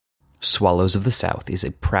Swallows of the South is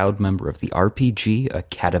a proud member of the RPG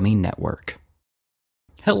Academy Network.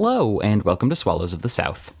 Hello, and welcome to Swallows of the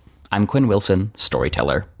South. I'm Quinn Wilson,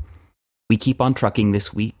 storyteller. We keep on trucking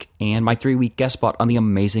this week, and my 3-week guest spot on the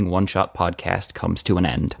amazing One Shot podcast comes to an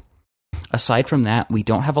end. Aside from that, we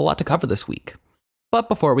don't have a lot to cover this week. But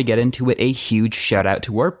before we get into it, a huge shout out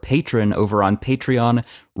to our patron over on Patreon,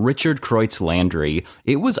 Richard Kreutz Landry.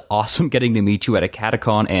 It was awesome getting to meet you at a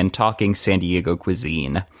catacon and talking San Diego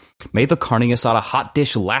cuisine. May the carne asada hot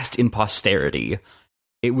dish last in posterity.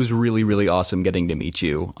 It was really, really awesome getting to meet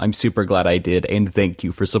you. I'm super glad I did, and thank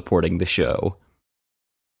you for supporting the show.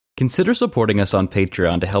 Consider supporting us on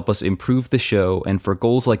Patreon to help us improve the show and for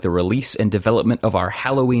goals like the release and development of our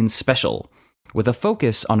Halloween special, with a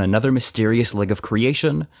focus on another mysterious leg of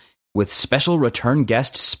creation, with special return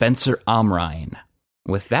guest Spencer Amrine.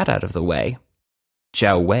 With that out of the way,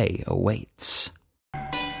 Jiao Wei awaits.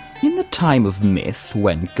 In the time of myth,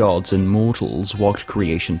 when gods and mortals walked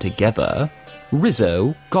creation together,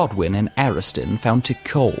 Rizzo, Godwin, and Ariston found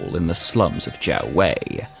Tikal in the slums of Jiao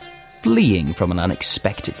Wei, fleeing from an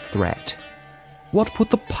unexpected threat. What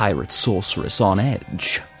put the pirate sorceress on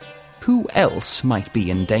edge? Who else might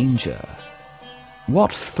be in danger?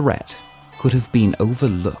 What threat could have been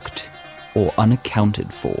overlooked or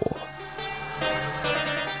unaccounted for?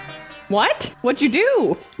 What? What'd you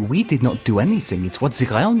do? We did not do anything. It's what the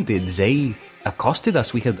realm did. They accosted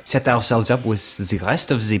us. We had set ourselves up with the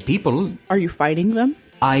rest of the people. Are you fighting them?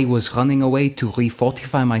 I was running away to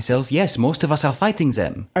refortify myself. Yes, most of us are fighting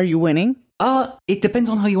them. Are you winning? It depends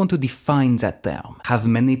on how you want to define that term. Have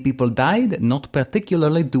many people died? Not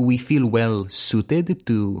particularly. Do we feel well suited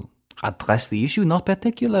to address the issue? Not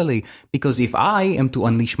particularly, because if I am to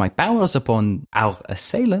unleash my powers upon our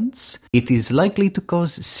assailants, it is likely to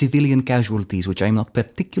cause civilian casualties, which I'm not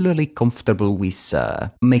particularly comfortable with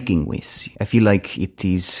making with. I feel like it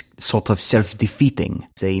is sort of self-defeating.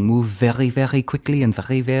 They move very, very quickly and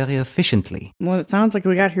very, very efficiently. Well, it sounds like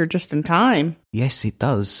we got here just in time. Yes, it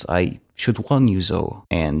does. I should warn you, though.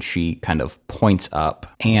 And she kind of points up,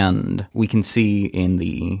 and we can see in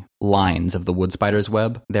the lines of the wood spider's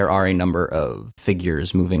web, there are a number of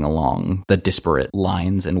figures moving along the disparate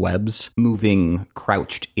lines and webs, moving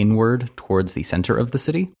crouched inward towards the center of the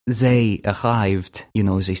city. They arrived,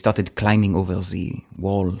 they started climbing over the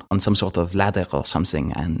wall on some sort of ladder or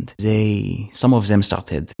something, and some of them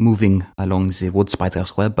started moving along the wood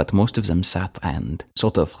spider's web, but most of them sat and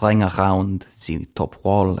sort of rang around the top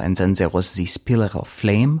wall, and then there was this pillar of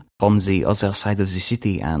flame from the other side of the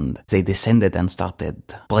city, and they descended and started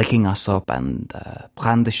breaking us up and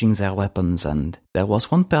brandishing their weapons, and there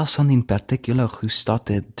was one person in particular who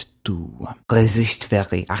started to resist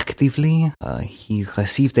very actively. He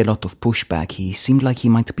received a lot of pushback. He seemed like he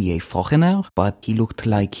might be a foreigner, but he looked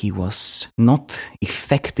like he was not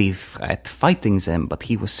effective at fighting them, but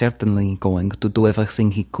he was certainly going to do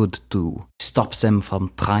everything he could to stop them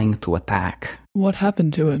from trying to attack. What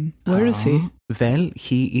happened to him? Where is he? Well,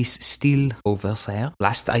 he is still over there.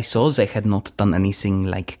 Last I saw, they had not done anything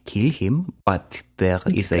like kill him, but there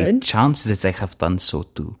is a chance that they have done so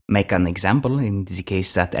to make an example in the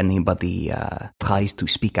case that anybody tries to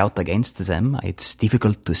speak out against them. It's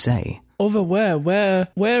difficult to say. Over where?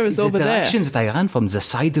 Where is over there? The direction that I ran from, the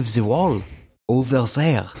side of the wall. Over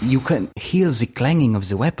there. You can hear the clanging of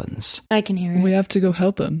the weapons. I can hear it. We have to go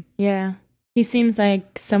help him. Yeah. He seems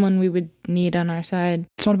like someone we would need on our side.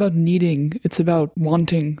 It's not about needing. It's about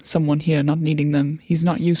wanting someone here, not needing them. He's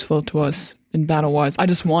not useful to us in battle-wise. I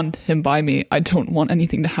just want him by me. I don't want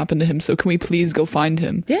anything to happen to him, so can we please go find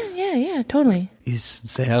him? Yeah, totally. Is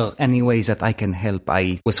there any way that I can help?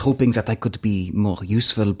 I was hoping that I could be more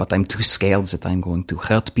useful, but I'm too scared that I'm going to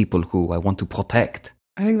hurt people who I want to protect.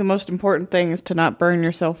 I think the most important thing is to not burn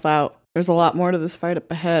yourself out. There's a lot more to this fight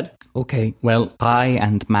up ahead. Okay, well, Rai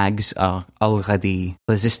and Mags are already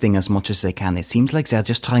resisting as much as they can. It seems like they're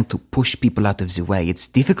just trying to push people out of the way. It's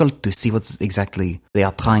difficult to see what exactly they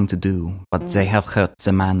are trying to do, but they have hurt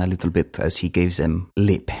the man a little bit as he gave them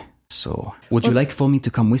lip. So, would you like for me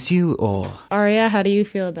to come with you, or... Arya, how do you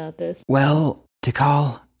feel about this? Well,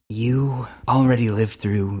 Tikal, you already lived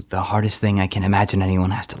through the hardest thing I can imagine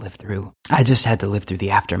anyone has to live through. I just had to live through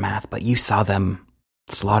the aftermath, but you saw them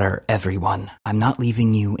slaughter everyone. I'm not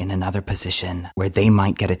leaving you in another position where they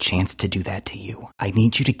might get a chance to do that to you. I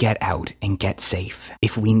need you to get out and get safe.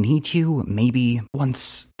 If we need you, maybe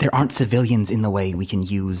once there aren't civilians in the way, we can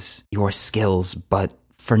use your skills, but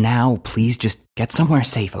for now, please just get somewhere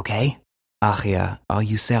safe, okay? Arya, are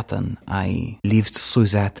you certain? I lived through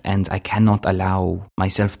that, and I cannot allow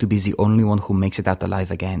myself to be the only one who makes it out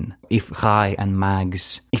alive again. If Rai and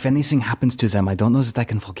Mags, if anything happens to them, I don't know that I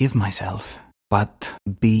can forgive myself. but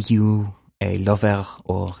be you a lover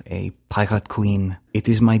or a pirate queen, it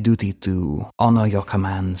is my duty to honor your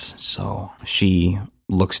commands. So she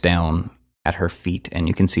looks down at her feet, and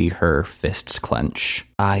you can see her fists clench.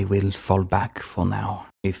 I will fall back for now.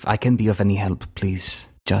 If I can be of any help, please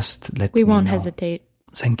just let me know. We won't hesitate.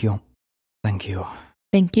 Thank you. Thank you.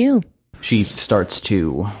 Thank you. She starts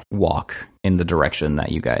to walk in the direction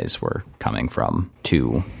that you guys were coming from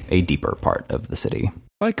to a deeper part of the city.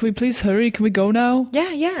 All right, can we please hurry? Can we go now?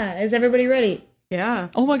 Yeah. Is everybody ready? Yeah.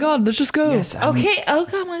 Oh my god, let's just go. Yes, Okay. Oh,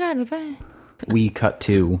 God, my God. Bye. We cut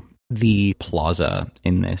to the plaza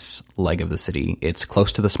in this leg of the city. It's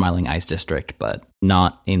close to the Smiling Eyes District, but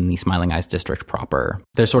not in the Smiling Eyes District proper.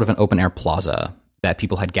 There's sort of an open-air plaza that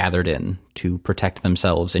people had gathered in to protect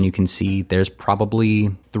themselves, and you can see there's probably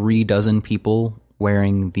 36 people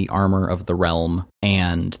wearing the armor of the realm,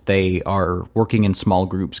 and they are working in small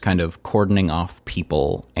groups, kind of cordoning off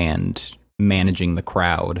people and managing the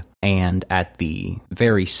crowd. And at the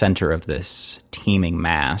very center of this teeming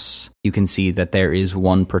mass, you can see that there is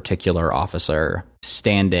one particular officer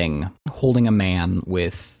standing, holding a man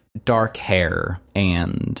with dark hair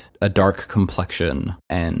and a dark complexion,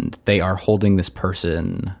 and they are holding this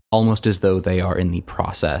person almost as though they are in the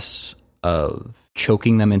process of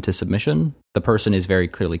choking them into submission. The person is very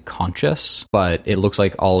clearly conscious, but it looks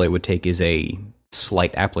like all it would take is a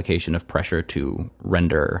slight application of pressure to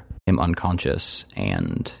render him unconscious.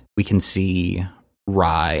 And we can see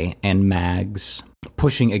Rye and Mags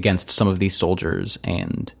pushing against some of these soldiers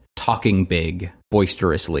and talking big,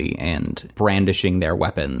 boisterously, and brandishing their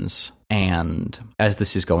weapons. And as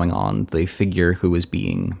this is going on, the figure who is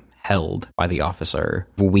being held by the officer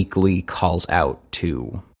weakly calls out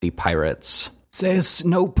to the pirates, "There's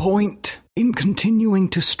no point in continuing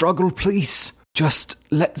to struggle, please. Just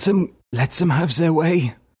let them have their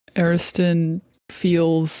way." Ariston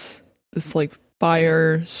feels this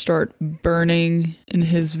fire start burning in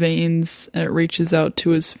his veins, and it reaches out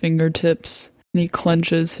to his fingertips, and he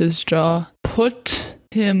clenches his jaw. Put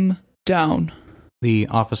him down. The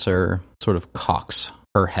officer sort of cocks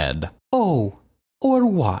her head. "Oh, or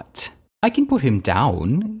what? I can put him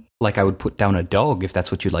down, like I would put down a dog, if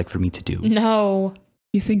that's what you'd like for me to do." No.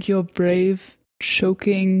 You think you're brave,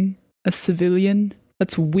 choking a civilian?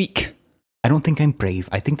 That's weak. I don't think I'm brave.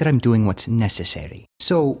 I think that I'm doing what's necessary.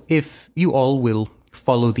 So if you all will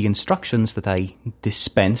follow the instructions that I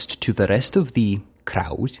dispensed to the rest of the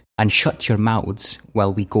crowd and shut your mouths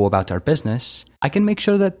while we go about our business, I can make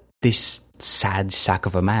sure that this sad sack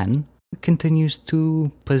of a man continues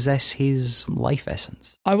to possess his life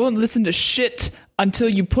essence. I won't listen to shit until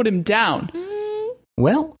you put him down.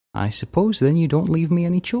 Well, I suppose then you don't leave me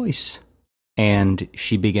any choice. And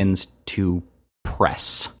she begins to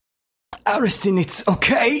press. "Ariston, it's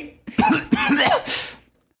okay."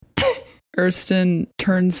 Ariston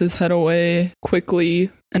turns his head away quickly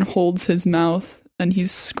and holds his mouth, and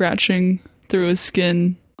he's scratching through his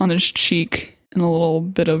skin on his cheek, and a little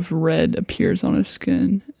bit of red appears on his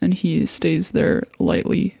skin, and he stays there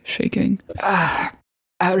lightly shaking.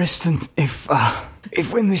 Ariston, if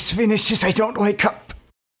when this finishes I don't wake up,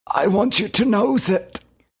 I want you to know that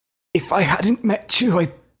if I hadn't met you,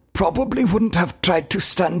 I probably wouldn't have tried to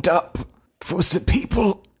stand up for the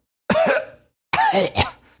people.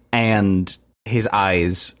 And his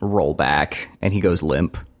eyes roll back, and he goes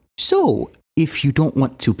limp. "So, if you don't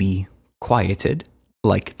want to be quieted,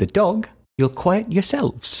 like the dog, you'll quiet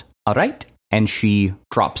yourselves, all right?" And she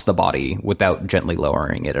drops the body without gently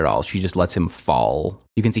lowering it at all. She just lets him fall.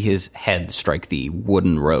 You can see his head strike the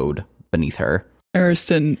wooden road beneath her.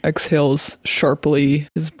 Ariston exhales sharply.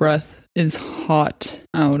 His breath is hot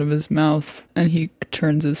out of his mouth, and he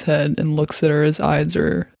turns his head and looks at her. His eyes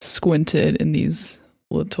are squinted in these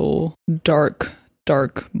little dark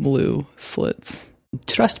blue slits.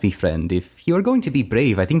 Trust me, friend, if you're going to be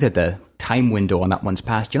brave, I think that the time window on that one's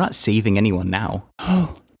passed. You're not saving anyone now.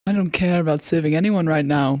 Oh, I don't care about saving anyone right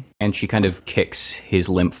now. And she kind of kicks his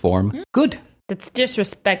limp form. Good. That's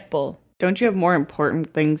disrespectful. Don't you have more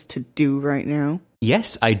important things to do right now?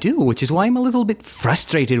 Yes, I do, which is why I'm a little bit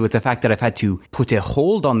frustrated with the fact that I've had to put a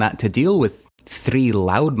hold on that to deal with 3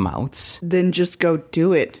 loudmouths. Then just go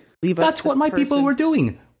do it. Leave us. That's what my people were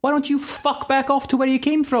doing. Why don't you fuck back off to where you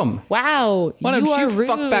came from? Wow. Why don't you rude.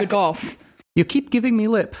 fuck back off? You keep giving me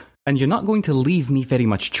lip, and you're not going to leave me very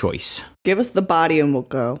much choice. Give us the body and we'll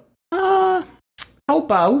go. How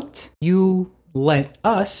about you let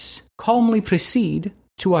us calmly proceed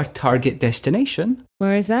to our target destination?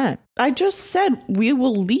 Where is that? I just said we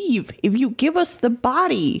will leave if you give us the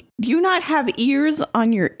body. Do you not have ears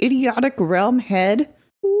on your idiotic realm head?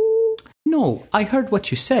 No, I heard what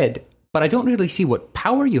you said. but I don't really see what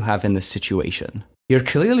power you have in this situation. You're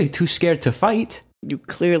clearly too scared to fight. You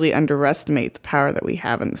clearly underestimate the power that we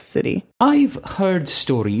have in the city. I've heard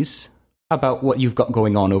stories about what you've got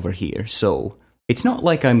going on over here, so it's not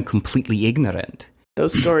like I'm completely ignorant.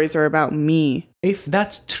 Those stories are about me. If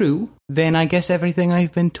that's true, then I guess everything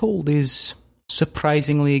I've been told is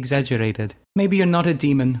surprisingly exaggerated. Maybe you're not a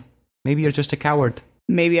demon. Maybe you're just a coward.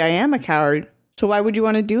 Maybe I am a coward. So why would you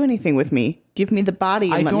want to do anything with me? Give me the body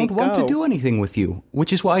and I let me don't want go. to do anything with you,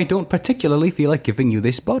 which is why I don't particularly feel like giving you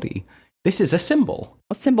this body. This is a symbol.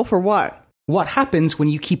 A symbol for what? What happens when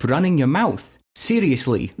you keep running your mouth?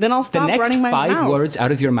 Seriously. Then I'll stop running my The next 5 mouth. words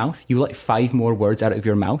out of your mouth, you let 5 more words out of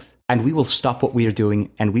your mouth, and we will stop what we are doing,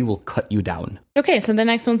 and we will cut you down. Okay, so the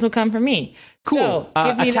next ones will come from me. Cool. So,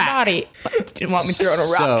 give me Attack. the body. Didn't want me throwing a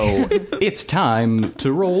rock. So, it's time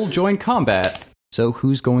to roll join combat. So,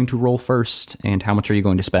 who's going to roll first, and how much are you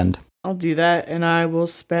going to spend? I'll do that, and I will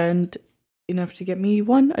spend enough to get me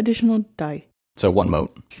 1 additional die. So, 1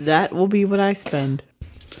 mote. That will be what I spend.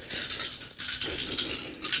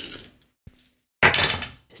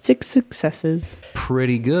 6 successes.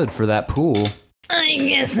 Pretty good for that pool. I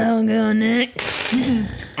guess I'll go next.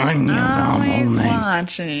 Always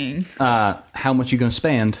watching. How much you going to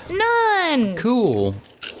spend? None. Cool.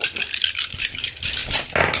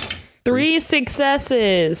 3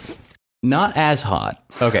 successes. Not as hot.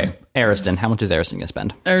 Okay, Ariston, how much is Ariston going to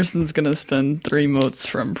spend? Ariston's gonna spend 3 motes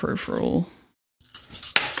from peripheral.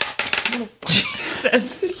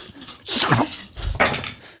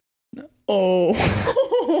 Oh.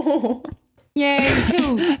 Yay,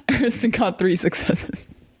 2. Ariston got 3 successes.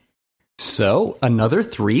 So, another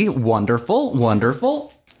 3. Wonderful,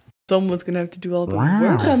 wonderful. Someone's going to have to do all the Wow.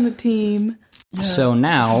 work on the team. So This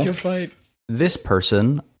now, is your fight. this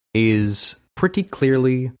person is pretty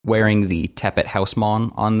clearly wearing the Tepet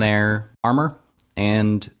Housemon on their armor,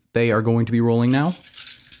 and they are going to be rolling now.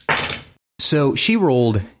 So she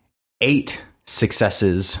rolled 8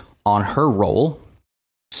 successes on her roll,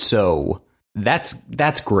 so that's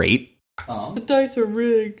great. The dice are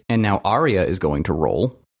rigged. And now Arya is going to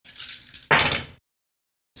roll.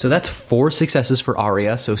 So that's 4 successes for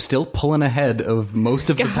Arya, so still pulling ahead of most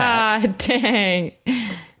of the pack. God dang.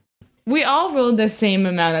 We all rolled the same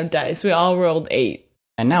amount of dice. We all rolled 8.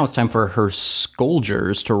 And now it's time for her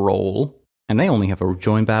Scoldgers to roll, and they only have a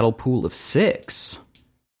join battle pool of 6.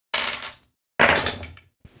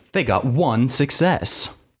 They got 1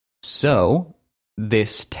 success. So,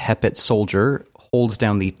 this Tepet soldier holds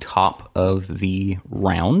down the top of the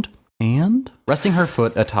round, and resting her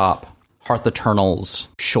foot atop Hearth Eternal's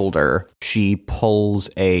shoulder, she pulls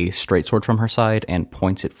a straight sword from her side and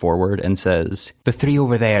points it forward and says, "The 3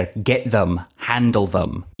 over there, get them, handle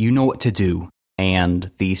them. You know what to do."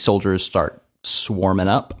 And the soldiers start swarming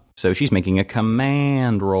up. So she's making a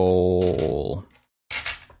command roll.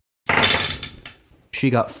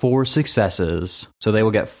 She got 4 successes, so they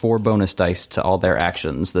will get 4 bonus dice to all their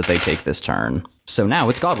actions that they take this turn. So now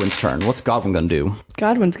it's Godwin's turn. What's Godwin going to do?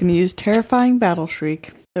 Godwin's going to use Terrifying Battle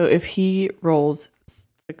Shriek. So if he rolls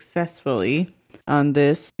successfully on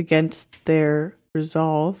this against their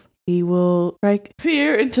resolve, he will strike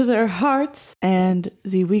fear into their hearts, and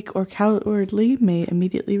the weak or cowardly may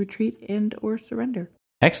immediately retreat and or surrender.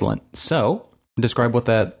 Excellent. So, describe what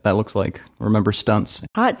that looks like. Remember stunts.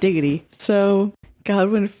 Hot diggity. So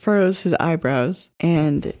Godwin furrows his eyebrows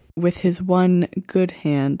and with his one good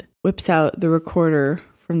hand whips out the recorder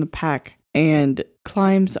from the pack and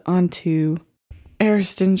climbs onto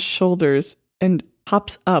Ariston's shoulders and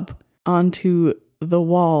hops up onto the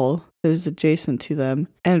wall that is adjacent to them.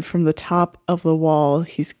 And from the top of the wall,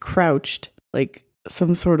 he's crouched like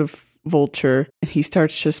some sort of vulture, and he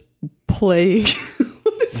starts just playing.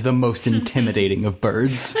 The most intimidating of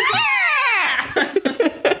birds.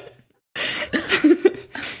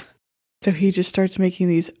 So he just starts making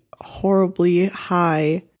these horribly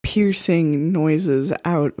high, piercing noises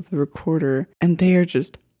out of the recorder, and they are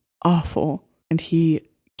just awful. And he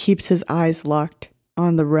keeps his eyes locked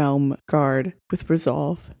on the realm guard with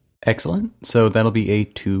resolve. Excellent. So that'll be a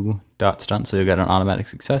 2 dot stunt, so you'll get an automatic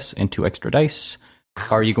success and 2 extra dice.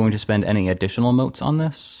 Are you going to spend any additional motes on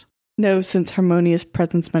this? No, since Harmonious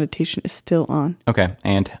Presence Meditation is still on. Okay,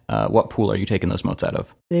 and what pool are you taking those motes out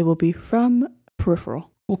of? They will be from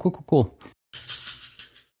Peripheral. Cool.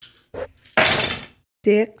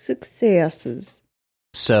 6 successes.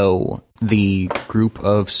 So, the group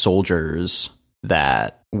of soldiers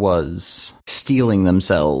that was steeling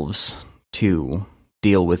themselves to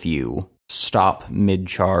deal with you stop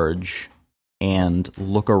mid-charge and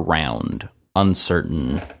look around,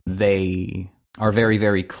 uncertain. They are very,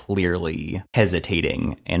 very clearly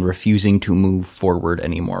hesitating and refusing to move forward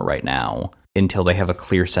anymore right now until they have a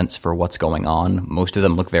clear sense for what's going on. Most of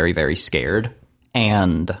them look very, very scared.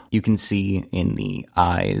 And you can see in the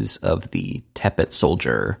eyes of the Tepet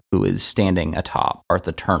soldier who is standing atop Arth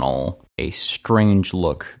Eternal, a strange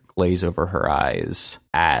look glaze over her eyes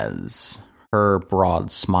as her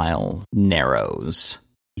broad smile narrows.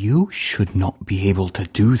 You should not be able to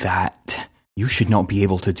do that. You should not be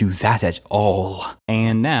able to do that at all.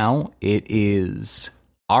 And now it is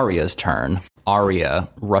Arya's turn. Arya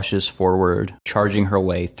rushes forward, charging her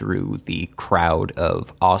way through the crowd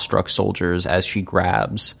of awestruck soldiers as she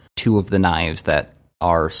grabs two of the knives that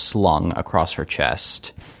are slung across her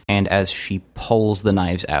chest. And as she pulls the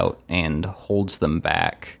knives out and holds them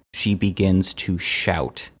back, she begins to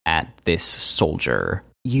shout at this soldier.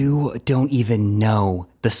 You don't even know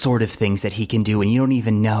the sort of things that he can do, and you don't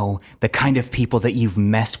even know the kind of people that you've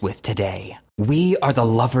messed with today. We are the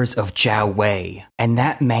lovers of Jiao Wei, and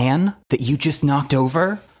that man that you just knocked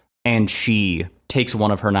over, and she takes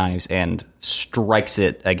one of her knives and strikes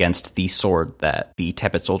it against the sword that the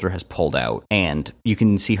Tepet soldier has pulled out, and you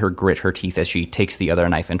can see her grit her teeth as she takes the other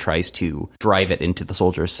knife and tries to drive it into the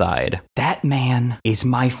soldier's side. That man is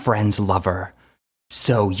my friend's lover.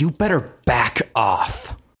 So you better back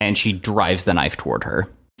off. And she drives the knife toward her.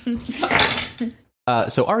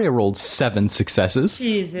 So Arya rolled 7 successes.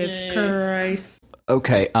 Jesus Christ.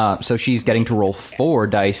 Okay, so she's getting to roll 4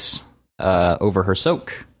 dice over her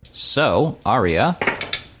soak. So Arya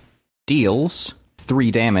deals 3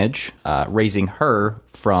 damage, raising her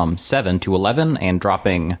from 7 to 11 and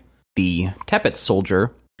dropping the Tepet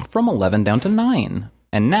soldier from 11 down to 9.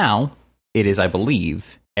 And now it is, I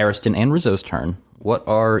believe, Ariston and Rizzo's turn. What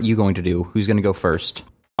are you going to do? Who's going to go first?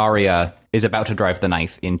 Arya is about to drive the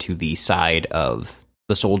knife into the side of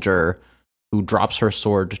the soldier, who drops her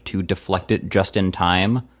sword to deflect it just in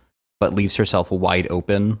time, but leaves herself wide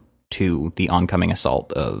open to the oncoming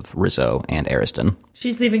assault of Rizzo and Ariston.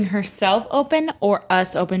 She's leaving herself open or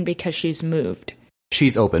us open because she's moved?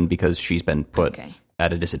 She's open because she's been put Okay.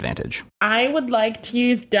 at a disadvantage. I would like to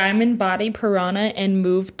use Diamond Body Piranha and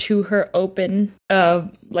move to her open,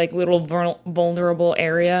 little vulnerable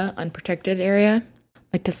area, unprotected area,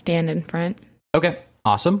 like to stand in front. Okay,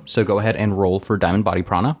 awesome. So go ahead and roll for Diamond Body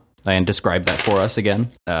Prana and describe that for us again.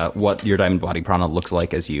 What your Diamond Body Prana looks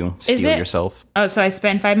like as you steal yourself. Oh, so I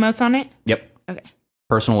spend 5 motes on it? Yep. Okay.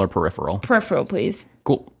 Personal or peripheral? Peripheral, please.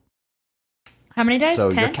 Cool. How many dice?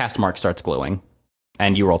 So 10? your cast mark starts glowing,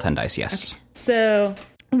 and you roll 10 dice, yes. Okay. So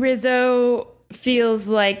Rizzo feels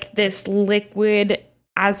like this liquid,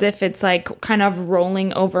 as if it's like kind of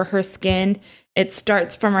rolling over her skin. It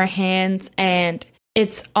starts from her hands, and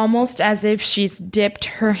it's almost as if she's dipped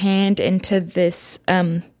her hand into this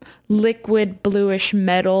liquid bluish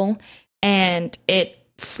metal, and it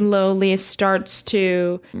slowly starts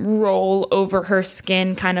to roll over her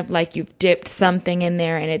skin, kind of like you've dipped something in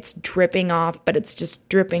there and it's dripping off, but it's just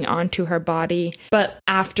dripping onto her body. But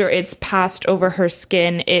after it's passed over her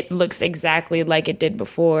skin, it looks exactly like it did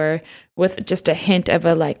before, with just a hint of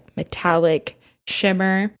a like metallic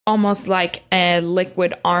shimmer, almost like a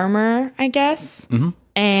liquid armor, I guess. Mm-hmm.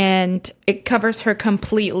 And it covers her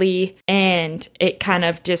completely, and it kind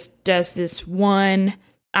of just does this one.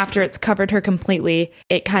 After it's covered her completely,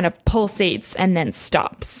 it kind of pulsates and then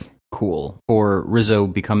stops. Cool. For Rizzo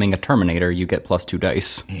becoming a Terminator, you get +2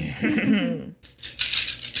 dice.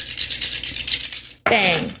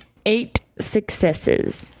 Bang. 8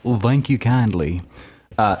 successes. Well, thank you kindly.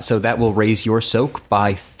 So that will raise your soak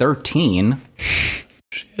by 13.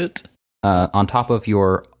 Shit. On top of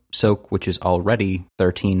your soak, which is already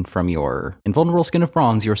 13 from your invulnerable skin of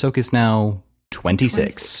bronze, your soak is now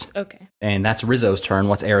 26. Okay. And that's Rizzo's turn.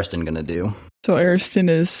 What's Ariston going to do? So Ariston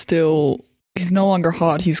is still, he's no longer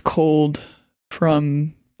hot, he's cold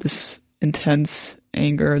from this intense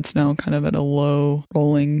anger. It's now kind of at a low,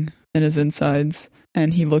 rolling in his insides.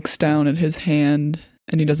 And he looks down at his hand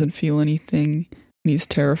and he doesn't feel anything. And he's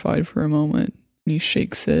terrified for a moment. And he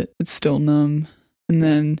shakes it. It's still numb. And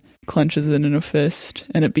then clenches it in a fist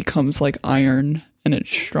and it becomes like iron and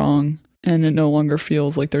it's strong. And it no longer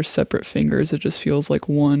feels like they're separate fingers. It just feels like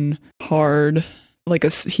one hard, like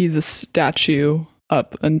he's a statue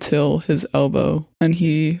up until his elbow. And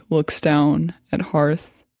he looks down at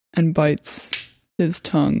Hearth and bites his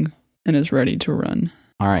tongue and is ready to run.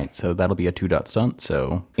 All right, so that'll be a 2-dot stunt.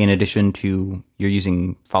 So in addition to, you're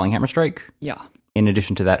using Falling Hammer Strike? Yeah. In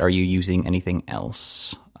addition to that, are you using anything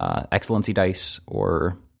else? Excellency dice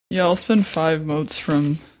or... Yeah, I'll spend 5 motes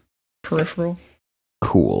from peripheral.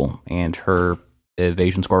 Cool. And her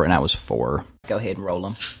evasion score right now is 4. Go ahead and roll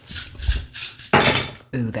them.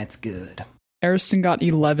 Ooh, that's good. Ariston got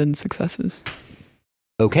 11 successes.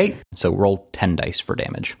 Okay, so roll 10 dice for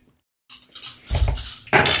damage.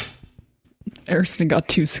 Ariston got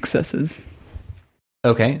 2 successes.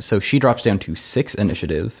 Okay, so she drops down to 6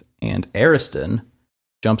 initiative, and Ariston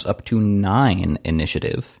jumps up to 9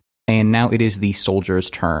 initiative. And now it is the soldiers'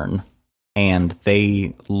 turn, and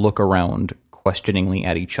they look around questioningly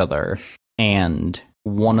at each other, and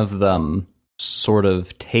one of them sort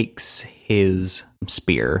of takes his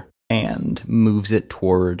spear and moves it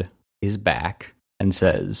toward his back and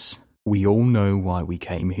says, "We all know why we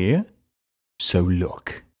came here, so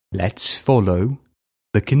look, let's follow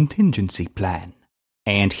the contingency plan."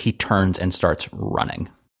 And he turns and starts running,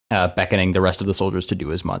 beckoning the rest of the soldiers to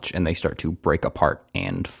do as much, and they start to break apart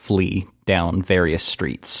and flee down various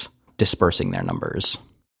streets, dispersing their numbers.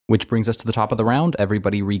 Which brings us to the top of the round.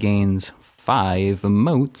 Everybody regains 5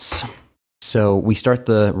 motes. So we start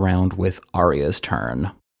the round with Arya's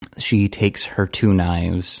turn. She takes her 2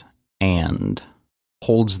 knives and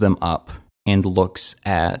holds them up and looks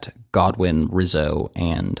at Godwin, Rizzo,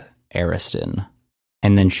 and Ariston.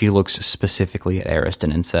 And then she looks specifically at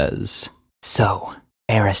Ariston and says, "So,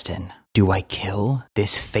 Ariston, do I kill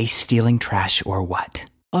this face-stealing trash or what?"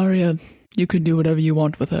 Arya, you can do whatever you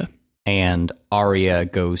want with her. And Arya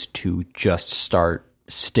goes to just start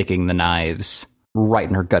sticking the knives right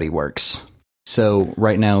in her gutty works. So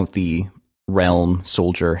right now the Realm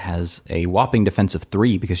soldier has a whopping defense of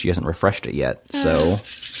 3 because she hasn't refreshed it yet. So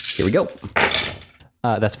here we go.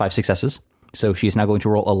 That's 5 successes. So she is now going to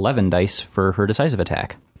roll 11 dice for her decisive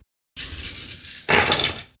attack.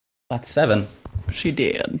 That's 7. She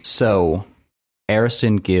did. So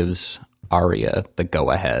Ariston gives Arya the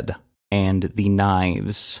go-ahead, and the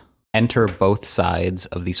knives enter both sides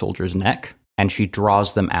of the soldier's neck, and she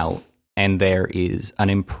draws them out, and there is an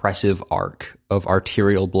impressive arc of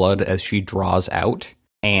arterial blood as she draws out,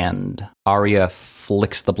 and Arya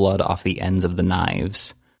flicks the blood off the ends of the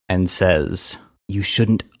knives and says, "You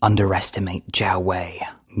shouldn't underestimate Jiao Wei.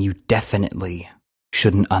 You definitely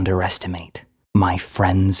shouldn't underestimate my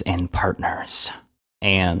friends and partners."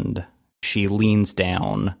 And she leans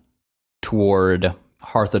down toward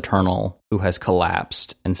Hearth Eternal, who has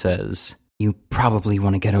collapsed, and says, "You probably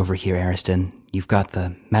want to get over here, Ariston. You've got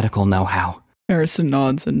the medical know-how." Ariston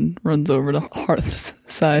nods and runs over to Hearth's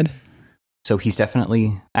side. So he's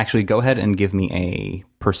definitely... Actually, go ahead and give me a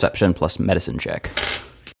perception plus medicine check.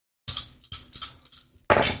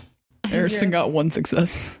 Ariston got 1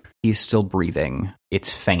 success. He's still breathing.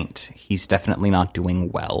 It's faint. He's definitely not doing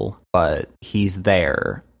well, but he's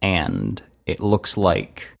there, and it looks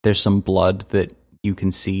like there's some blood that you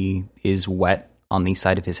can see is wet on the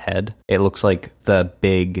side of his head. It looks like the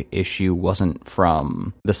big issue wasn't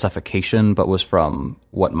from the suffocation, but was from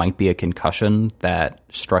what might be a concussion that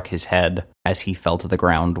struck his head as he fell to the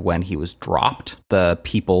ground when he was dropped. The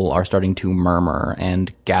people are starting to murmur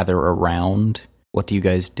and gather around. What do you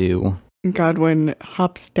guys do? Godwin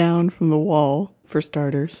hops down from the wall, for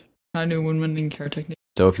starters. I knew wound-mending care technique.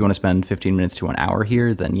 So if you want to spend 15 minutes to an hour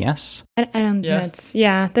here, then yes. I don't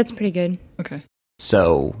think that's pretty good. Okay.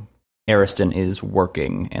 So Ariston is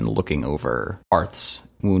working and looking over Hearth's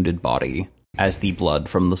wounded body as the blood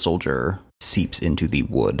from the soldier seeps into the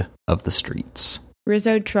wood of the streets.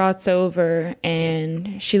 Rizzo trots over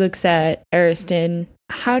and she looks at Ariston.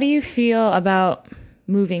 "How do you feel about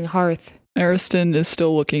moving Hearth?" Ariston is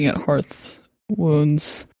still looking at Hearth's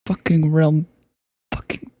wounds. Fucking Realm.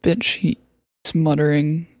 Fucking bitch. He's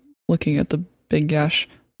muttering, looking at the big gash.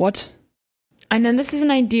 What? I know this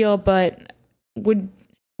isn't ideal, but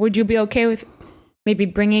would you be okay with maybe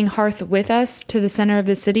bringing Hearth with us to the center of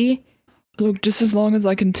the city? Look, just as long as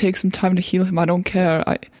I can take some time to heal him, I don't care.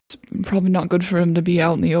 It's probably not good for him to be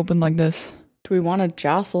out in the open like this. Do we want to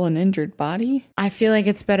jostle an injured body? I feel like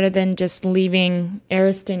it's better than just leaving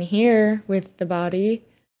Ariston here with the body.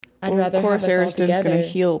 I'd rather of course, have us all Ariston's going together. to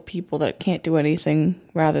heal people that can't do anything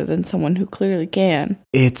rather than someone who clearly can.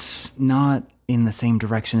 It's not in the same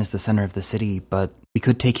direction as the center of the city, but we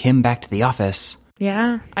could take him back to the office.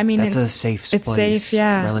 Yeah, I mean, That's it's a safe it's place, safe,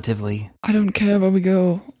 yeah. relatively. I don't care where we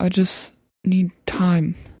go. I just need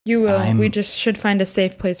time. You will. I'm- We just should find a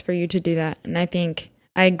safe place for you to do that. And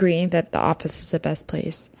I agree that the office is the best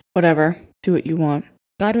place. Whatever. Do what you want.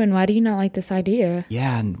 Godwin, why do you not like this idea?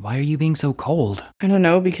 Yeah, and why are you being so cold? I don't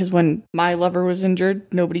know, because when my lover was injured,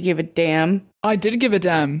 nobody gave a damn. I did give a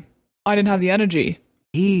damn. I didn't have the energy.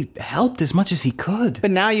 He helped as much as he could.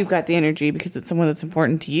 But now you've got the energy because it's someone that's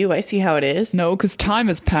important to you. I see how it is. No, because time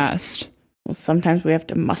has passed. Well, sometimes we have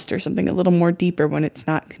to muster something a little more deeper when it's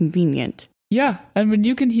not convenient. Yeah, and when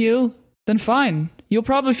you can heal, then fine. You'll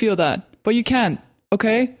probably feel that. But you can't,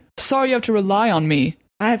 okay? Sorry you have to rely on me.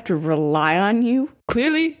 I have to rely on you?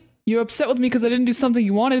 Clearly, you're upset with me because I didn't do something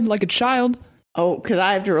you wanted, like a child. Oh, because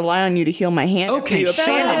I have to rely on you to heal my hand? Okay, You shut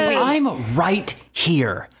up. upset me? I'm right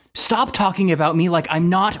here. Stop talking about me like I'm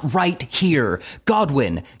not right here.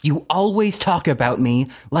 Godwin, you always talk about me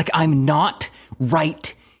like I'm not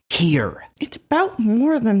right here. It's about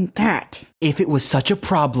more than that. If it was such a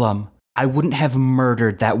problem, I wouldn't have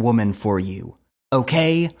murdered that woman for you.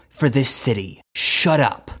 Okay? For this city. Shut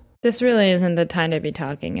up. This really isn't the time to be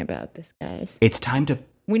talking about this, guys. It's time to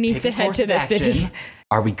We need pick to a head course to of the action. city.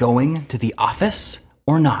 Are we going to the office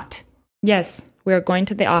or not? Yes, we are going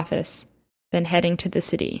to the office, then heading to the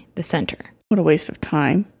city, the center. What a waste of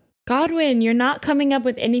time. Godwin, you're not coming up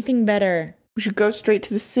with anything better. We should go straight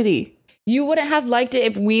to the city. You wouldn't have liked it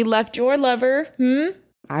if we left your lover,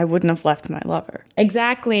 I wouldn't have left my lover.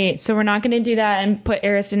 Exactly. So we're not going to do that and put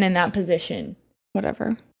Ariston in that position.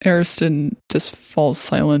 Whatever. Ariston just falls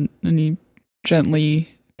silent and he gently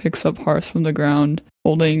picks up Hearth from the ground,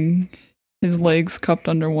 holding his legs cupped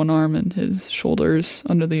under one arm and his shoulders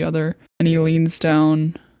under the other. And he leans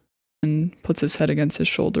down and puts his head against his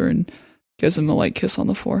shoulder and gives him a light kiss on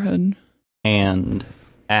the forehead. And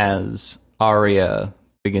as Arya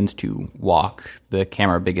begins to walk, the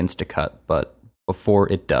camera begins to cut, but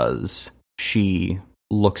before it does, she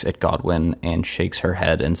looks at Godwin and shakes her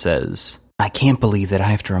head and says, I can't believe that I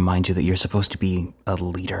have to remind you that you're supposed to be a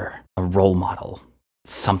leader, a role model,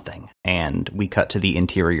 something. And we cut to the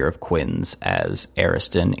interior of Quinn's as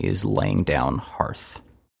Ariston is laying down Hearth.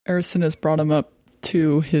 Ariston has brought him up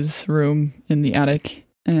to his room in the attic,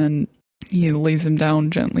 and he lays him down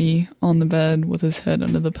gently on the bed with his head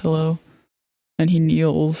under the pillow, and he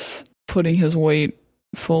kneels, putting his weight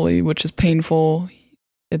fully, which is painful.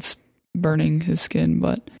 It's burning his skin,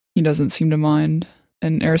 but he doesn't seem to mind.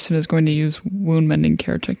 And Ariston is going to use wound mending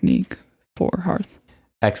care technique for Hearth.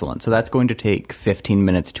 Excellent. So that's going to take 15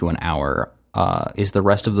 minutes to an hour. Is the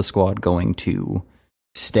rest of the squad going to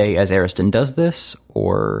stay as Ariston does this,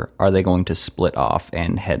 or are they going to split off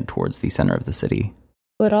and head towards the center of the city?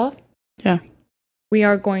 Split off? Yeah. We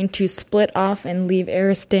are going to split off and leave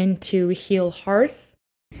Ariston to heal Hearth.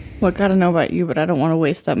 Well, I gotta know about you, but I don't want to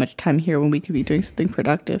waste that much time here when we could be doing something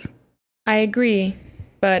productive. I agree,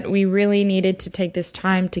 but we really needed to take this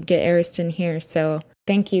time to get Ariston here, so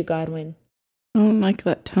thank you, Godwin. I don't like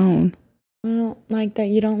that tone. I don't like that.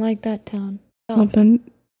 You don't like that tone. Well, then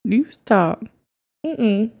you stop.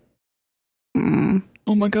 Mm-mm.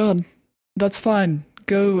 Oh my god, that's fine.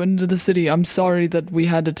 Go into the city. I'm sorry that we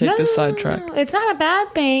had to take this sidetrack. It's not a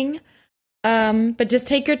bad thing. But just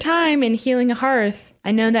take your time in healing Hearth.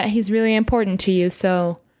 I know that he's really important to you,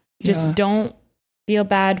 so just don't feel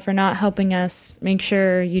bad for not helping us. Make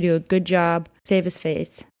sure you do a good job. Save his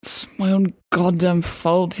face. It's my own goddamn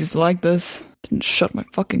fault he's like this. Didn't shut my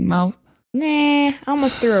fucking mouth. Nah, I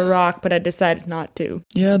almost threw a rock, but I decided not to.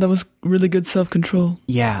 Yeah, that was really good self-control.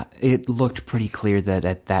 Yeah, it looked pretty clear that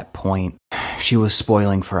at that point, she was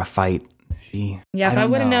spoiling for a fight. If I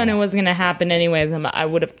would have known it was going to happen anyways, I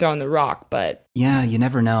would have thrown the rock, but... Yeah, you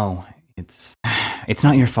never know. It's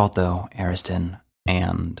not your fault, though, Ariston.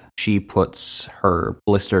 And she puts her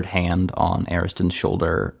blistered hand on Ariston's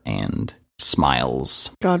shoulder and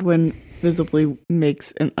smiles. Godwin visibly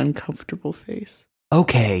makes an uncomfortable face.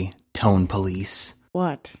 Okay, Tone Police.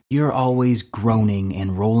 What? You're always groaning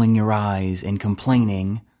and rolling your eyes and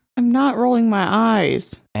complaining. I'm not rolling my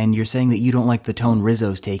eyes. And you're saying that you don't like the tone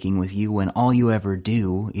Rizzo's taking with you when all you ever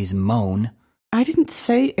do is moan. I didn't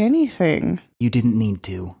say anything. You didn't need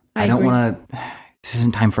to. I don't agree. want to... This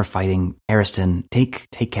isn't time for fighting. Ariston, take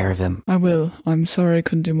care of him. I will. I'm sorry I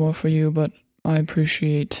couldn't do more for you, but I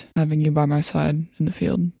appreciate having you by my side in the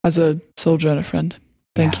field. As a soldier and a friend.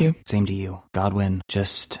 Thank you. Same to you. Godwin,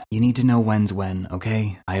 you need to know when's when,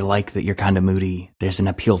 okay? I like that you're kind of moody. There's an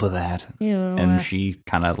appeal to that. And she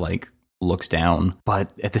kind of looks down.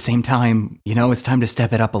 But at the same time, it's time to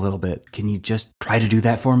step it up a little bit. Can you just try to do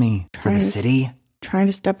that for me? For the city? Trying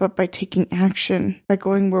to step up by taking action, by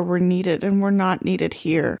going where we're needed, and we're not needed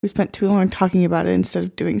here. We spent too long talking about it instead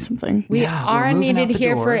of doing something. We Yeah, are we're moving out needed the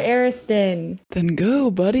here door. for Ariston. Then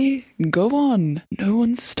go, buddy. Go on. No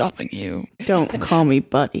one's stopping you. Don't call me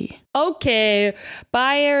buddy. Okay,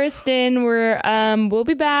 bye, Ariston. We'll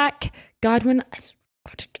be back. Godwin, if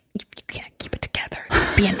you can't keep it together,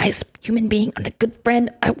 be a nice human being and a good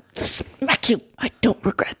friend, I will smack you. I don't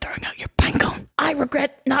regret throwing out your pinecone. I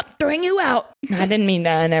regret not throwing you out. I didn't mean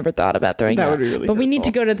that. I never thought about throwing That you out. would be really But we need to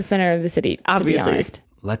hurtful. go to the center of the city, to be Obviously. honest.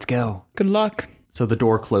 Let's go. Good luck. So the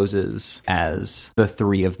door closes as the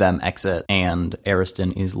three of them exit, and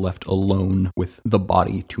Ariston is left alone with the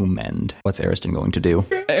body to mend. What's Ariston going to do?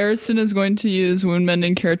 Ariston is going to use wound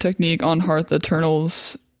mending care technique on Hearth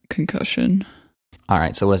Eternal's concussion. All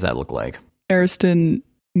right, so what does that look like? Ariston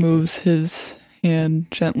moves his hand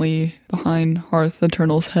gently behind Hearth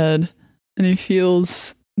Eternal's head, and he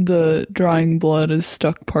feels the drying blood has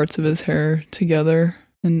stuck parts of his hair together.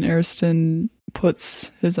 And Ariston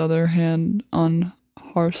puts his other hand on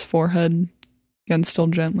Hearth's forehead, again still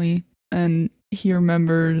gently, and he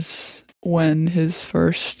remembers when his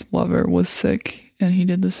first lover was sick, and he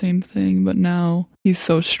did the same thing, but now he's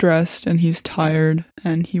so stressed and he's tired,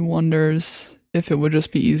 and he wonders if it would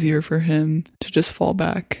just be easier for him to just fall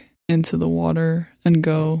back into the water and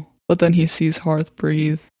go. But then he sees Hearth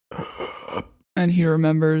breathe, and he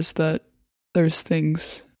remembers that there's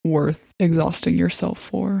things worth exhausting yourself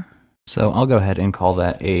for. So I'll go ahead and call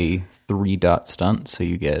that a 3-dot stunt. So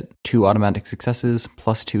you get 2 automatic successes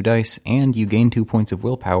plus 2 dice, and you gain 2 points of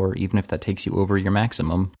willpower, even if that takes you over your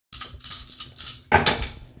maximum.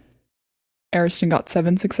 Ariston got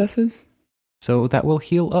 7 successes. So that will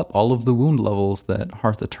heal up all of the wound levels that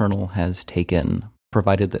Hearth Eternal has taken,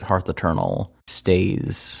 provided that Hearth Eternal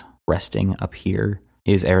stays resting up here.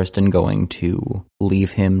 Is Ariston going to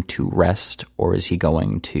leave him to rest, or is he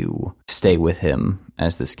going to stay with him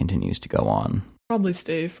as this continues to go on? Probably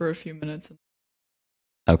stay for a few minutes.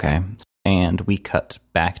 Okay. And we cut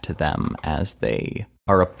back to them as they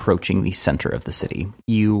are approaching the center of the city.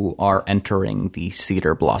 You are entering the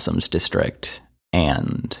Cedar Blossoms district,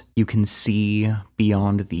 and you can see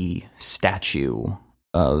beyond the statue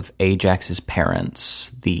of Ajax's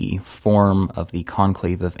parents, the form of the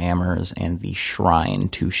Conclave of Amers, and the shrine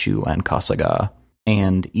to Shu and Kasaga.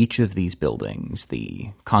 And each of these buildings, the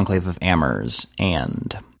Conclave of Amers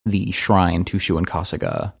and the shrine to Shu and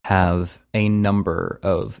Kasaga, have a number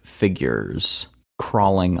of figures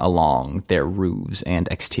crawling along their roofs and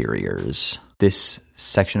exteriors. This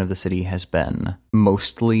section of the city has been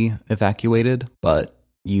mostly evacuated, but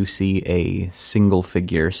you see a single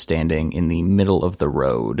figure standing in the middle of the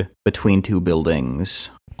road between 2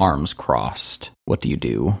 buildings, arms crossed. What do you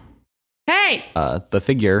do? Hey! The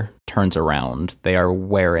figure turns around. They are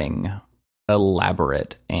wearing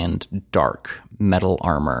elaborate and dark metal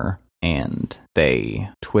armor, and they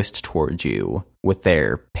twist towards you with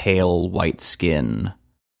their pale white skin,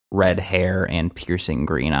 red hair, and piercing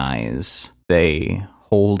green eyes. They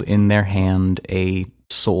hold in their hand a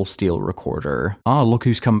Soul Steel recorder. Oh, look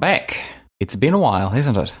who's come back. It's been a while,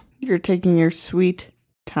 hasn't it? You're taking your sweet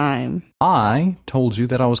time. I told you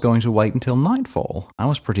that I was going to wait until nightfall. I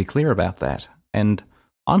was pretty clear about that. And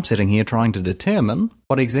I'm sitting here trying to determine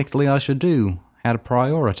what exactly I should do, how to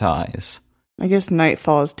prioritize. I guess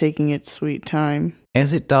nightfall is taking its sweet time.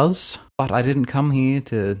 As it does, but I didn't come here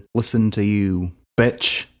to listen to you,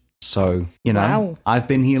 bitch. So, you know, Wow. I've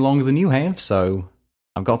been here longer than you have, so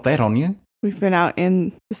I've got that on you. We've been out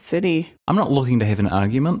in the city. I'm not looking to have an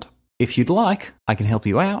argument. If you'd like, I can help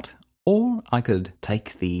you out, or I could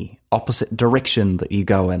take the opposite direction that you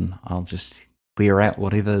go in. I'll just clear out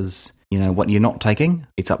whatever's, what you're not taking.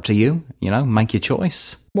 It's up to you, make your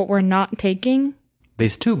choice. What we're not taking?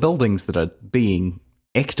 There's 2 buildings that are being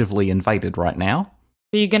actively invaded right now.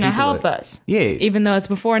 Are you going to People help are- us? Yeah, Even though it's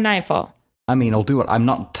before nightfall? I mean, I'll do it. I'm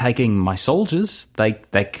not taking my soldiers. They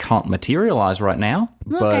can't materialize right now.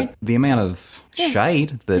 Okay. But the amount of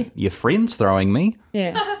shade that your friend's throwing me,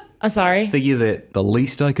 Yeah. I'm sorry. figure that the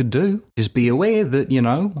least I could do is be aware that, You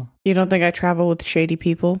don't think I travel with shady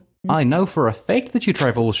people? I know for a fact that you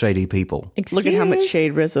travel with shady people. Look at how much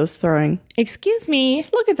shade Rizzo's throwing. Excuse me.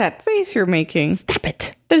 Look at that face you're making. Stop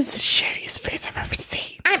it. That is the shadiest face I've ever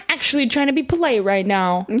seen. I'm actually trying to be polite right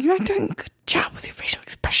now. You're not doing a good job with your facial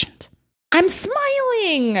expressions. I'm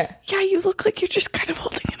smiling. Yeah, you look like you're just kind of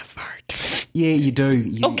holding in a fart. Yeah, you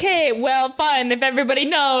do. Okay, well, fine, if everybody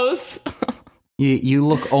knows. You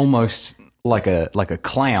look almost like a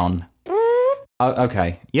clown. Oh,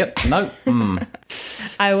 okay. Yep. No.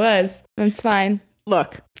 I was. It's fine.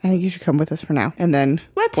 Look, I think you should come with us for now. And then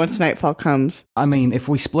What? once nightfall comes, I mean, if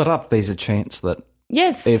we split up, there's a chance that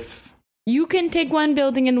Yes. if You can take one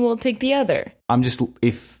building and we'll take the other. I'm just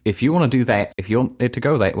if you want to do that, if you want it to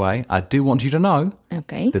go that way, I do want you to know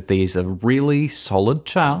Okay. that there's a really solid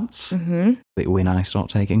chance that when I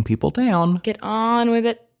start taking people down, Get on with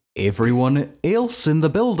it. everyone else in the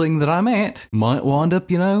building that I'm at might wind up,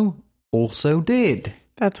 also dead.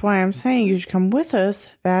 that's why I'm saying you should come with us.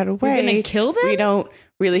 That way, You're gonna kill them? we don't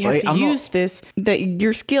really have Wait, to I'm not- use this. That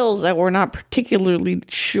your skills that we're not particularly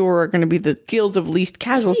sure are going to be the skills of least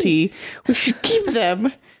casualty. We should keep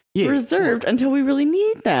them. reserved until we really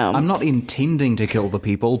need them. I'm not intending to kill the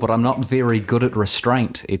people, but I'm not very good at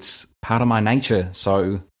restraint. It's part of my nature,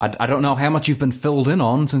 so I don't know how much you've been filled in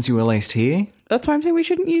on since you were last here. That's why I'm saying we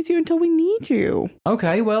shouldn't use you until we need you.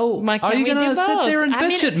 Okay, well, Why can't are you we going to do sit both? there and I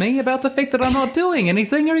bitch mean- at me about the fact that I'm not doing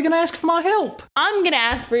anything, or are you going to ask for my help? I'm gonna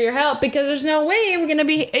ask for your help because there's no way we're gonna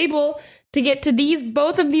be able to get to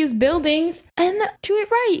both of these buildings and do it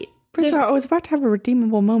right. First of all, I was about to have a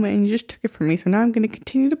redeemable moment and you just took it from me, so now I'm going to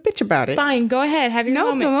continue to bitch about it. Fine, go ahead, have your No,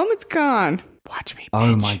 moment. the moment's gone. Watch me, bitch.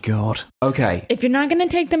 Oh my god. Okay. If you're not gonna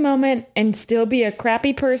take the moment and still be a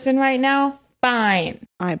crappy person right now, fine.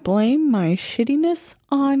 I blame my shittiness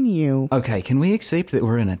on you. Okay, can we accept that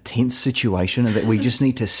we're in a tense situation and that we just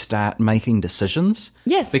need to start making decisions?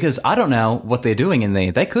 Yes. Because I don't know what they're doing in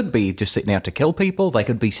there. They could be just sitting out to kill people. They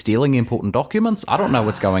could be stealing important documents. I don't know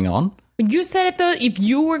what's going on. You said if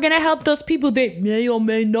you were gonna help those people, they may or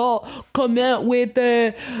may not come out with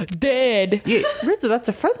dead. Yeah. Rizzo, that's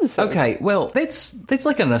offensive. Okay, well, that's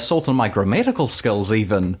like an assault on my grammatical skills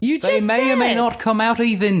even. You They just may or may said. not come out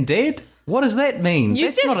even dead? What does that mean? You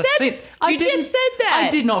That's just not a said- sen- I you just didn't- said that. I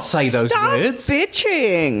did not say those Stop words.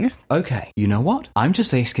 bitching. Okay, you know what? I'm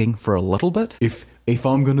just asking for a little bit. If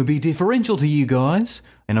I'm going to be differential to you guys,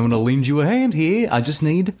 and I'm going to lend you a hand here, I just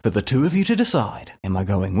need for the two of you to decide. Am I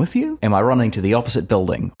going with you? Am I running to the opposite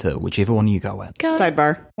building, to whichever one you go in? Go.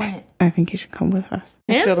 Sidebar. What? I think he should come with us.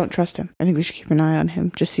 I Him? still don't trust him. I think we should keep an eye on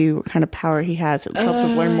him. Just see what kind of power he has. It helps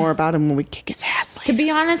us learn more about him when we kick his ass later. To be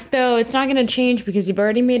honest, though, it's not going to change because you've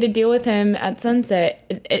already made a deal with him at sunset.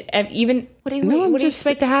 What do you No, I'm what do you just-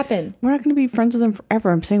 expect to happen? We're not going to be friends with him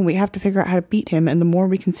forever. I'm saying we have to figure out how to beat him, and the more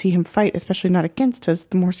we can see him fight, especially not against us,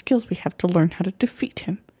 the more skills we have to learn how to defeat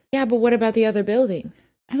him. Yeah, but what about the other building?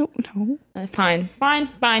 I don't know. Fine.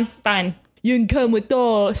 You can come with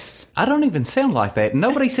us. I don't even sound like that.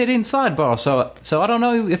 Nobody said inside bar, so I don't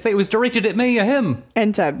know if it was directed at me or him.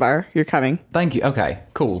 And sidebar, you're coming. Thank you. Okay,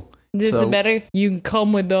 cool. This So- is better. You can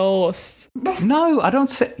come with us. No, I don't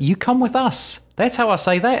say. You come with us. That's how I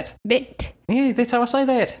say that. Bit. Yeah, that's how I say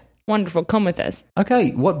that. Wonderful. Come with us.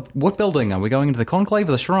 Okay, what building? Are we going into the conclave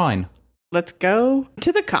or the shrine? Let's go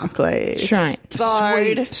to the conclave. Shrine.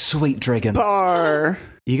 Side Sweet dragons. bar.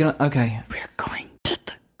 You gonna? Okay. We're going to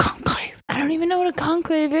the conclave. I don't even know what a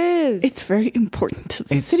conclave is. It's very important to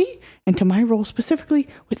the It's- city and to my role specifically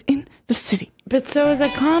within the city. But so is a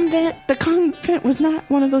convent. The convent was not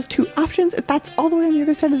one of those two options. That's all the way on the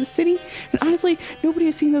other side of the city. And honestly, nobody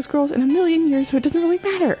has seen those girls in a million years, so it doesn't really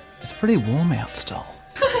matter. It's pretty warm out still.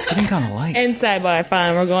 It's getting kind of late. And sidebar,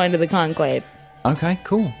 fine. We're going to the conclave. Okay,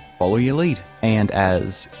 cool. Follow your lead. And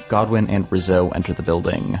as Godwin and Rizzo enter the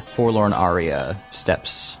building, Forlorn Aria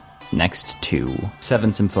steps next to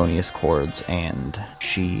 7 symphonious chords, and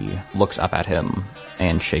she looks up at him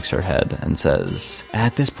and shakes her head and says,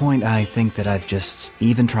 "At this point, I think that I've just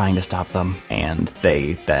even trying to stop them." And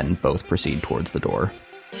they then both proceed towards the door.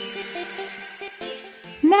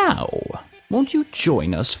 Now, won't you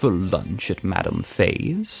join us for lunch at Madame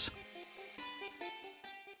Faye's?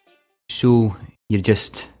 So, you're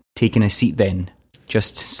just taking a seat then?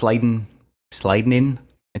 Just sliding in?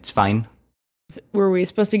 It's fine. Were we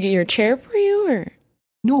supposed to get your chair for you, or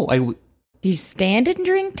No, do you stand and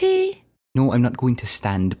drink tea? No, I'm not going to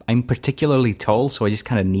stand. I'm particularly tall, so I just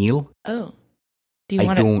kind of kneel. Oh. Do you I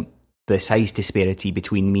want to... don't. The size disparity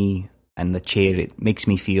between me and the chair, it makes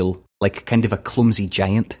me feel like kind of a clumsy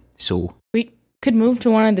giant. So, We could move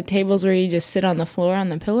to one of the tables where you just sit on the floor on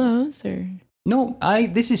the pillows, or... no,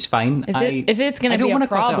 this is fine. If it's going I to don't be a wanna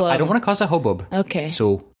problem... I don't want to cause a hubbub. Okay.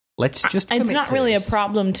 So, let's just It's commit not to really this. a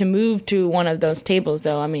problem to move to one of those tables,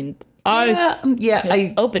 though. I mean, Yeah,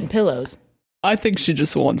 there's open pillows. I think she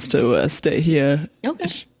just wants to stay here. Okay.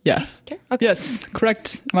 Yeah. Sure. Okay. Yes,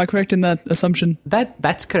 correct. Am I correct in that assumption?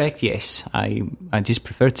 that's correct, yes. I just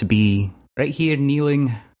prefer to be right here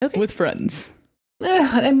kneeling. Okay. With friends.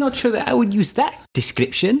 I'm not sure that I would use that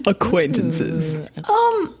description. Acquaintances.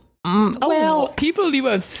 Well, People you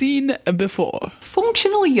have seen before.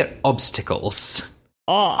 functionally you're obstacles.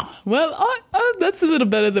 Well, that's a little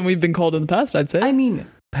better than we've been called in the past, I'd say. I mean,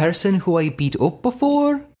 person who I beat up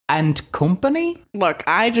before and company? Look,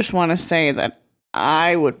 I just want to say that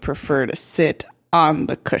I would prefer to sit on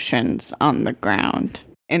the cushions on the ground.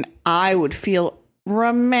 And I would feel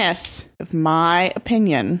remiss if my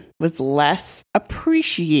opinion was less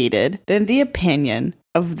appreciated than the opinion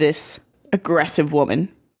of this aggressive woman.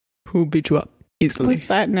 Who beat you up easily? Was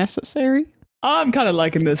that necessary? I'm kind of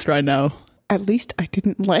liking this right now. At least I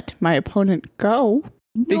didn't let my opponent go.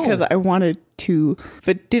 Because I wanted to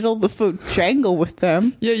fiddle the jangle with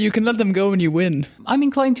them. Yeah, you can let them go when you win. I'm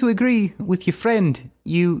inclined to agree with your friend.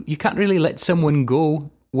 You can't really let someone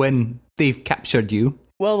go when they've captured you.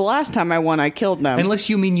 Well, the last time I won, I killed them. Unless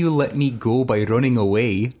you mean you let me go by running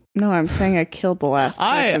away. No, I'm saying I killed the last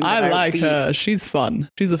person. I that like beat. her. She's fun.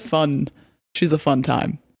 She's a fun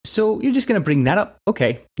time. So you're just going to bring that up?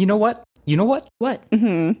 Okay. You know what? What?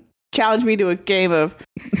 Challenge me to a game of,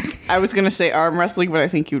 I was going to say arm wrestling, but I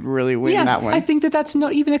think you'd really win that one. I think that's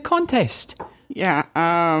not even a contest.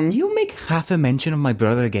 Yeah, You make half a mention of my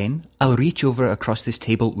brother again, I'll reach over across this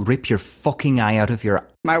table, rip your fucking eye out of your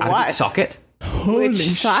My out of what? its socket, Holy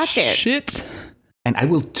socket? shit. and I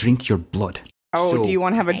will drink your blood. Oh, So do you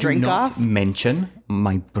want to have a drink not off? mention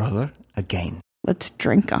my brother again. Let's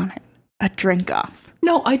drink on it. A drink off.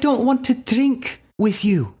 No, I don't want to drink with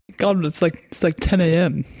you. God, it's like 10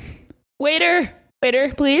 a.m. Waiter,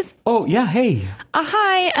 please. Oh, yeah, hey.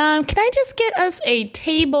 Hi. Can I just get us a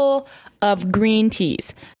table of green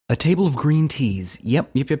teas? A table of green teas.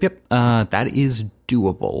 Yep. That is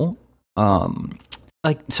doable.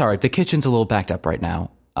 Sorry, the kitchen's a little backed up right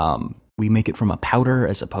now. We make it from a powder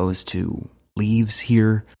as opposed to leaves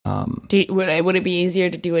here. Would it be easier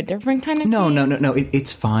to do a different kind of No. tea?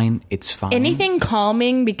 It's fine. It's fine. Anything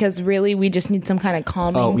calming, because really we just need some kind of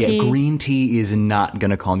calming Oh, yeah, tea. green tea is not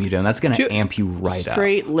going to calm you down. That's going Do- to amp you right up.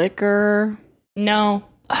 Straight liquor. No.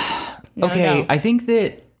 No, Okay, no. I think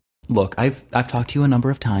that... Look, I've talked to you a number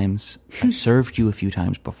of times. I've served you a few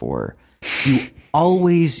times before. You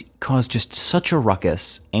always cause just such a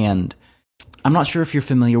ruckus, and I'm not sure if you're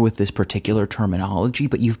familiar with this particular terminology,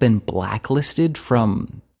 but you've been blacklisted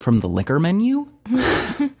from the liquor menu.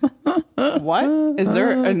 What? Is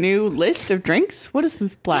there a new list of drinks? What is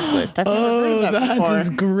this blacklist? I've never heard of that before. Is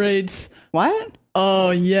great. What?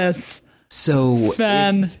 Oh, yes. So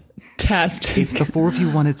Fantastic. if the four of you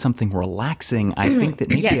wanted something relaxing, I think that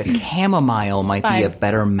maybe Yes. a chamomile might be Fine. a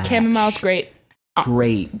better match. Chamomile's great.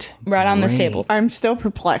 Great. Right on this Great. table. I'm still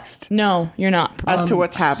perplexed No, you're not. as to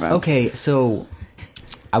what's happened. Okay, so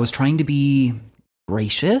I was trying to be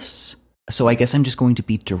gracious, so I guess I'm just going to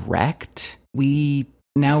be direct. We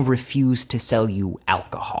now refuse to sell you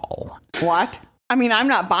alcohol. What? I mean, I'm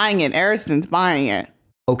not buying it. Ariston's buying it.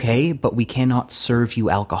 Okay, but we cannot serve you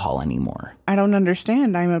alcohol anymore. I don't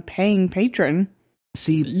understand. I'm a paying patron.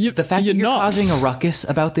 See, the fact that you're you're not. causing a ruckus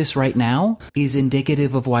about this right now is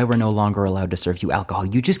indicative of why we're no longer allowed to serve you alcohol.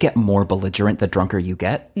 You just get more belligerent the drunker you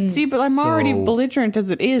get. See, but I'm already So- belligerent as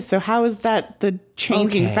it is, so how is that the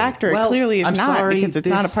changing Okay, factor? well, It clearly is I'm not, sorry, because it's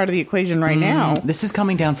not a this- part of the equation right now. This is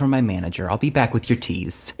coming down from my manager. I'll be back with your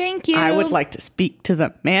teas. Thank you. I would like to speak to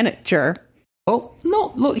the manager. Oh,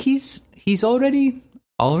 no, look, he's already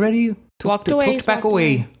Walked away, tucked back walked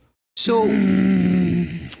away. away. So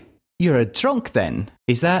you're a drunk then?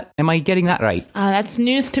 Am I getting that right? That's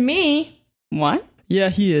news to me. What? Yeah,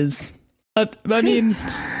 he is. I mean,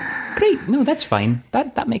 Great. No, that's fine.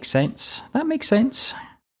 That makes sense. That makes sense.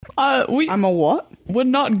 I'm a what? we're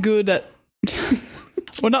not good at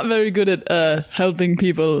we're not very good at helping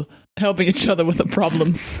each other with the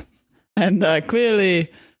problems, and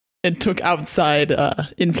clearly it took outside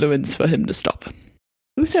influence for him to stop.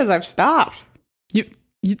 Who says I've stopped?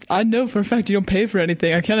 I know for a fact you don't pay for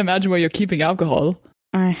anything. I can't imagine where you're keeping alcohol.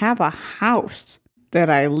 I have a house that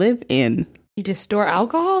I live in. You just store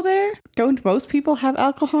alcohol there? Don't most people have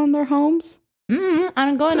alcohol in their homes? I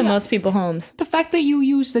don't go into most people's homes. The fact that you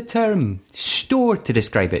use the term store to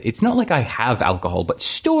describe it, it's not like I have alcohol, but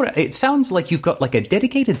store, it sounds like you've got like a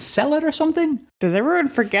dedicated cellar or something. Does everyone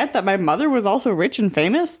forget that my mother was also rich and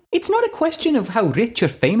famous? It's not a question of how rich or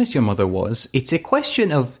famous your mother was. It's a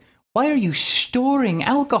question of why are you storing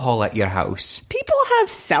alcohol at your house? People have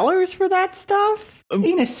cellars for that stuff.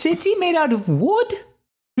 In a city made out of wood?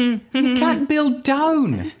 You can't build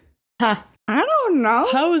down. Ha. I don't know.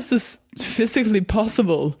 How is this physically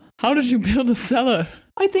possible? How did you build a cellar?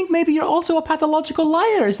 I think maybe you're also a pathological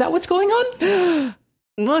liar. Is that what's going on?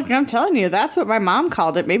 Look, I'm telling you, that's what my mom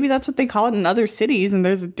called it. Maybe that's what they call it in other cities, and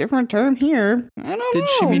there's a different term here. I don't Did know.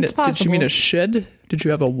 she mean It's it? Did she mean possible. a shed? Did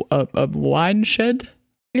you have a wine shed?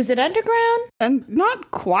 Is it underground? And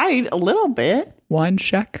not quite, a little bit. Wine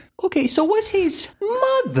shack? Okay, so was his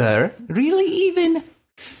mother really even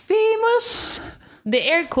famous? The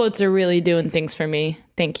air quotes are really doing things for me.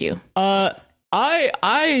 Thank you.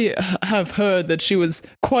 I have heard that she was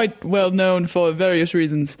quite well known for various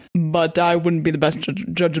reasons, but I wouldn't be the best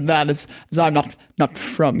judge of that as I'm not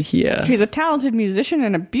from here. She's a talented musician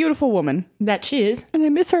and a beautiful woman, That she is. and I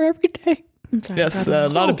miss her every day. I'm sorry. Yes, a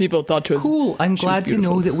lot of people thought she was Cool, I'm she was glad to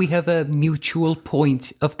know beautiful. that we have a mutual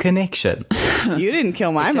point of connection. You didn't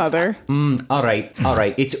kill my mother. All right,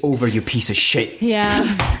 it's over, you piece of shit.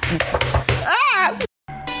 Yeah.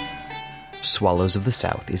 Swallows of the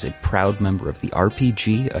South is a proud member of the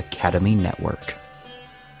RPG Academy Network.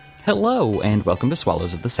 Hello, and welcome to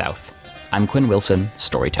Swallows of the South. I'm Quinn Wilson,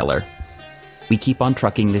 storyteller. We keep on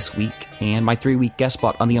trucking this week, and my 3-week guest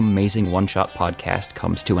spot on the amazing One Shot podcast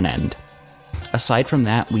comes to an end. Aside from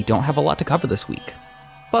that, we don't have a lot to cover this week.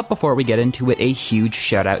 But before we get into it, a huge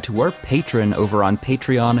shout out to our patron over on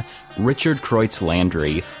Patreon, Richard Kreutz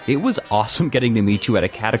Landry. It was awesome getting to meet you at a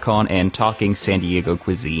catacon and talking San Diego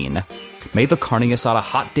cuisine. May the carne asada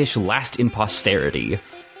hot dish last in posterity.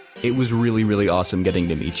 It was really, really awesome getting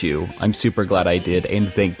to meet you. I'm super glad I did, and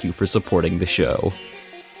thank you for supporting the show.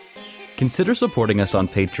 Consider supporting us on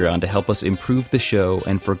Patreon to help us improve the show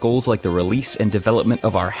and for goals like the release and development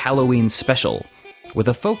of our Halloween special, with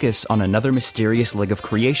a focus on another mysterious leg of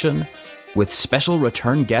creation, with special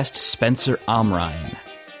return guest Spencer Amrine.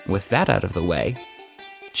 With that out of the way,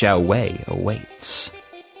 Jiao Wei awaits.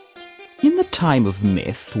 In the time of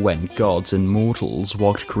myth, when gods and mortals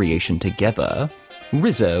walked creation together,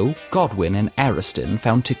 Rizzo, Godwin, and Ariston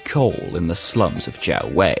found Tikal in the slums of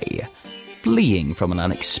Jiao Wei, fleeing from an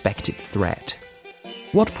unexpected threat.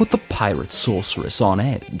 What put the pirate sorceress on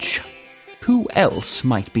edge? Who else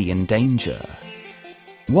might be in danger?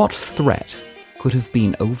 What threat could have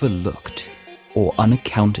been overlooked or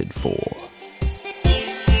unaccounted for?